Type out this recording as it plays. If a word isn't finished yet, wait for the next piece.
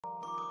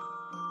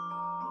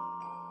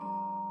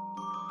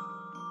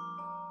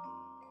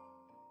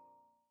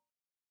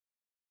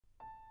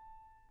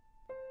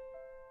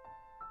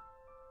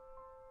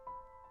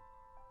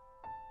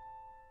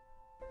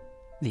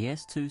The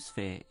S2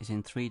 sphere is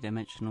in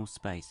three-dimensional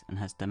space and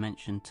has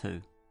dimension 2.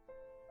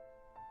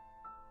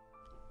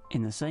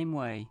 In the same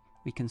way,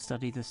 we can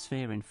study the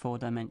sphere in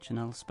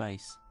four-dimensional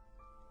space.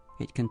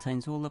 It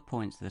contains all the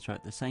points that are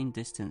at the same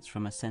distance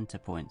from a center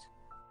point.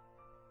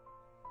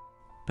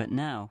 But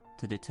now,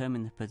 to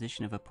determine the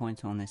position of a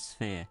point on this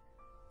sphere,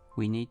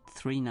 we need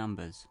three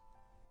numbers.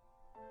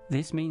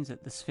 This means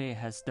that the sphere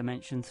has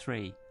dimension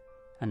 3,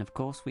 and of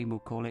course we will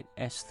call it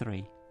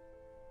S3.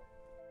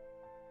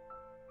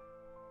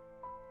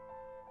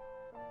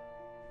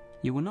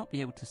 You will not be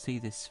able to see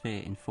this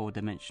sphere in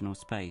four-dimensional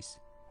space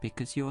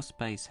because your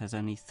space has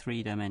only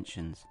 3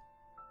 dimensions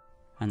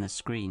and the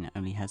screen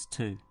only has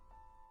 2.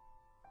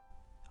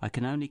 I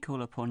can only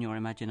call upon your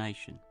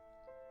imagination.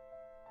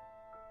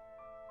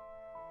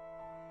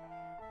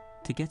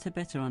 To get a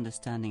better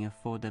understanding of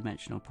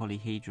four-dimensional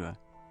polyhedra,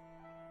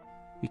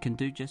 we can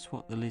do just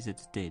what the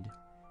lizards did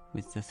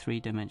with the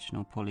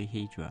three-dimensional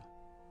polyhedra.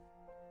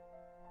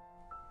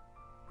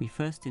 We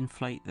first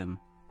inflate them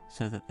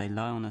so that they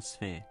lie on a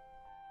sphere,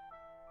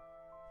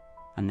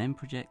 and then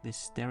project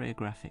this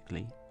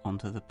stereographically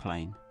onto the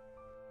plane.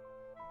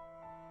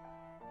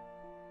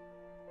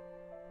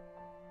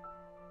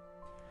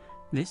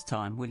 This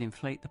time we'll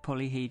inflate the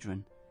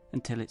polyhedron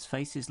until its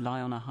faces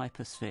lie on a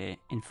hypersphere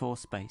in 4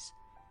 space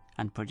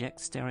and project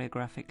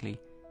stereographically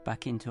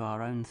back into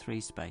our own 3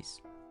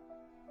 space.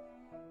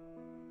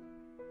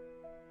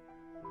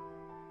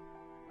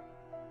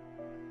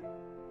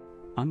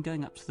 I'm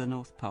going up to the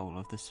North Pole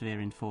of the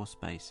sphere in 4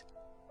 space,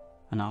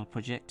 and I'll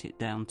project it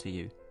down to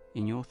you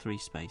in your 3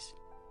 space.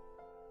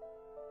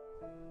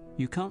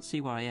 You can't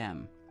see where I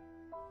am.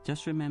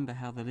 Just remember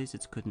how the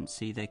lizards couldn't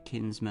see their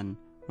kinsman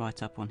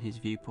right up on his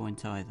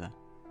viewpoint either.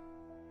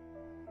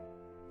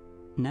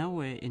 Now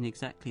we're in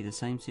exactly the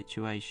same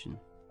situation.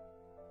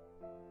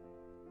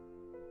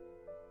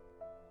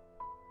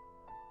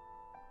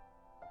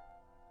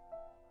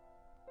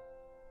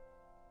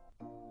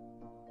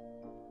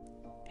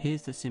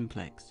 Here's the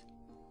simplex.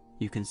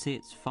 You can see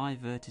its 5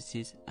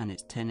 vertices and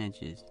its 10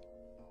 edges.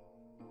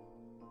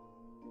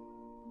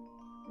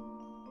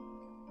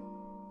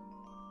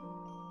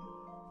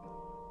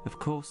 Of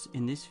course,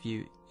 in this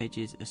view,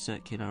 edges are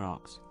circular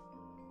arcs.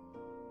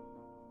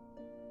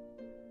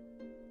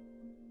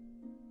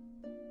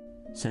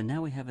 So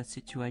now we have a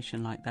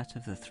situation like that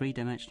of the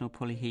three-dimensional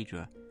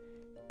polyhedra,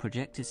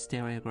 projected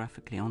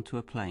stereographically onto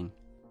a plane.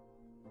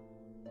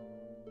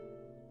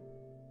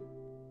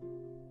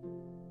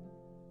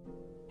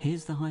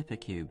 Here's the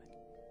hypercube.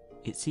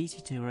 It's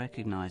easy to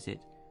recognize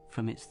it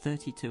from its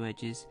 32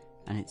 edges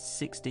and its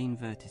 16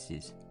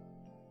 vertices.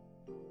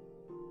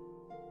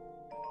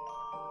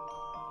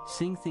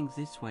 Seeing things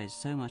this way is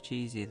so much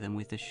easier than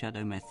with the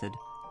shadow method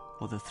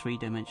or the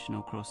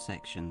three-dimensional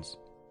cross-sections.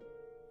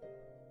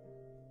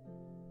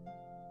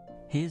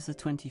 Here's the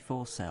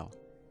 24 cell,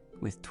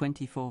 with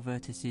 24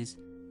 vertices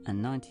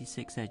and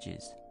 96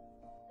 edges.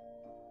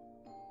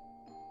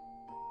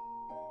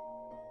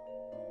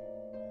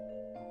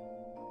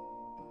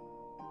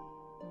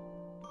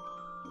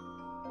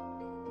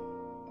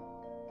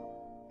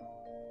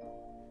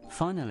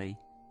 Finally,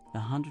 the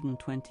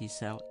 120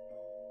 cell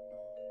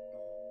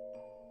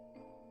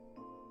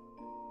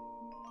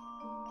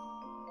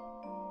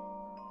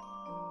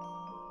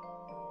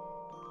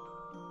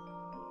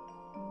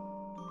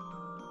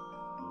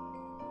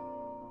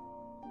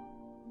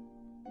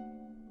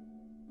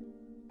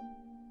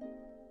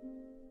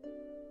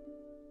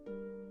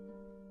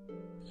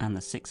and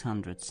the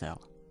 600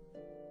 cell.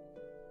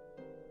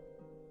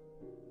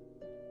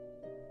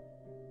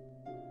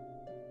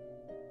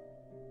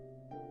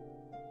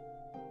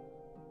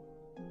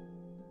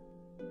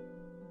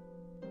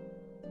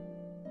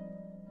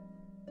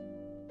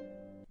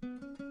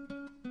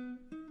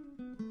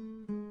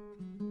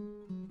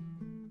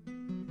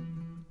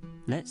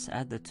 Let's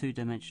add the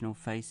two-dimensional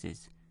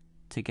faces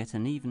to get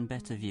an even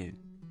better view.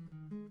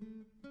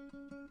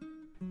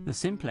 The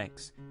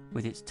simplex,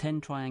 with its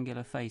 10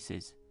 triangular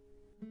faces.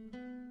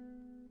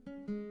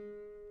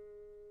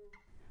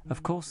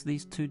 Of course,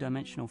 these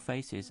two-dimensional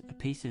faces are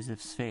pieces of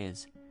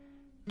spheres,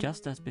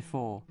 just as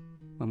before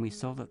when we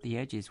saw that the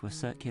edges were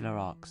circular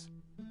arcs.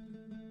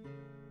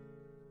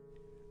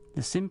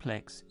 The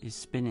simplex is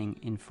spinning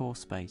in 4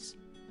 space,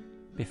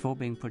 before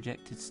being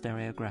projected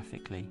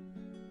stereographically.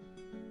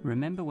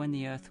 Remember when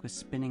the Earth was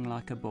spinning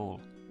like a ball,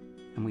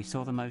 and we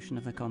saw the motion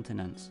of the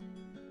continents?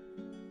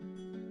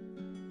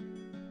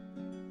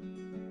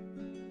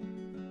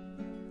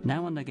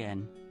 Now and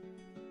again,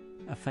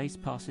 a face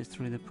passes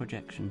through the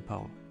projection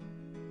pole,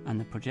 and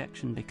the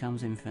projection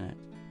becomes infinite.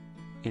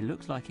 It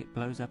looks like it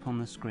blows up on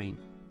the screen.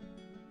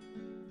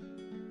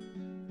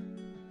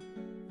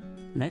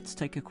 Let's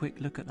take a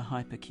quick look at the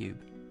hypercube.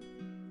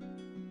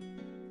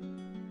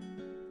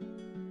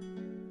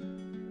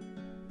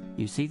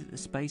 You see that the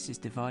space is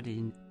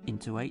divided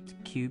into 8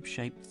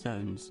 cube-shaped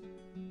zones.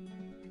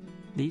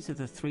 These are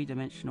the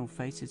three-dimensional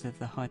faces of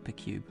the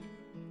hypercube.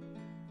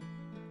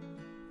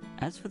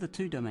 As for the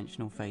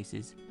two-dimensional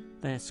faces,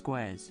 they are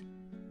squares,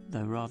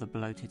 though rather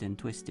bloated and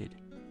twisted.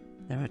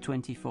 There are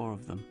 24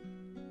 of them.